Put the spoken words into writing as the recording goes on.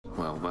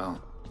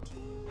well.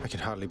 I can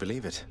hardly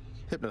believe it.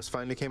 Hypnos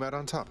finally came out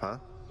on top, huh?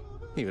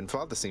 Even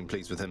Father seemed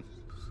pleased with him.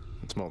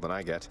 It's more than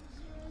I get.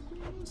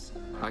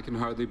 I can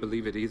hardly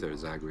believe it either,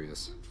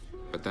 Zagreus.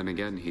 But then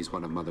again, he's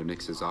one of Mother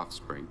Nyx's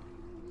offspring,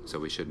 so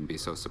we shouldn't be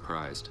so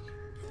surprised.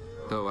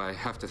 Though I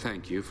have to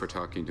thank you for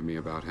talking to me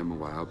about him a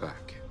while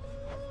back.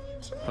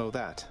 Oh,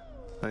 that.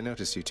 I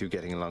noticed you two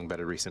getting along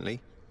better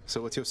recently.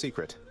 So what's your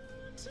secret?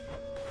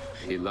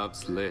 He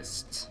loves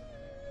lists.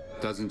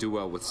 Doesn't do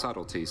well with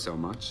subtlety so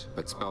much,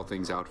 but spell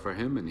things out for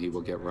him and he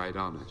will get right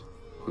on it.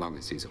 Long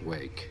as he's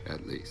awake,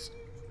 at least.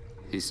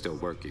 He's still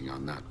working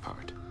on that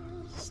part.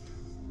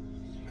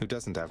 Who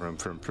doesn't have room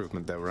for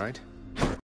improvement, though, right?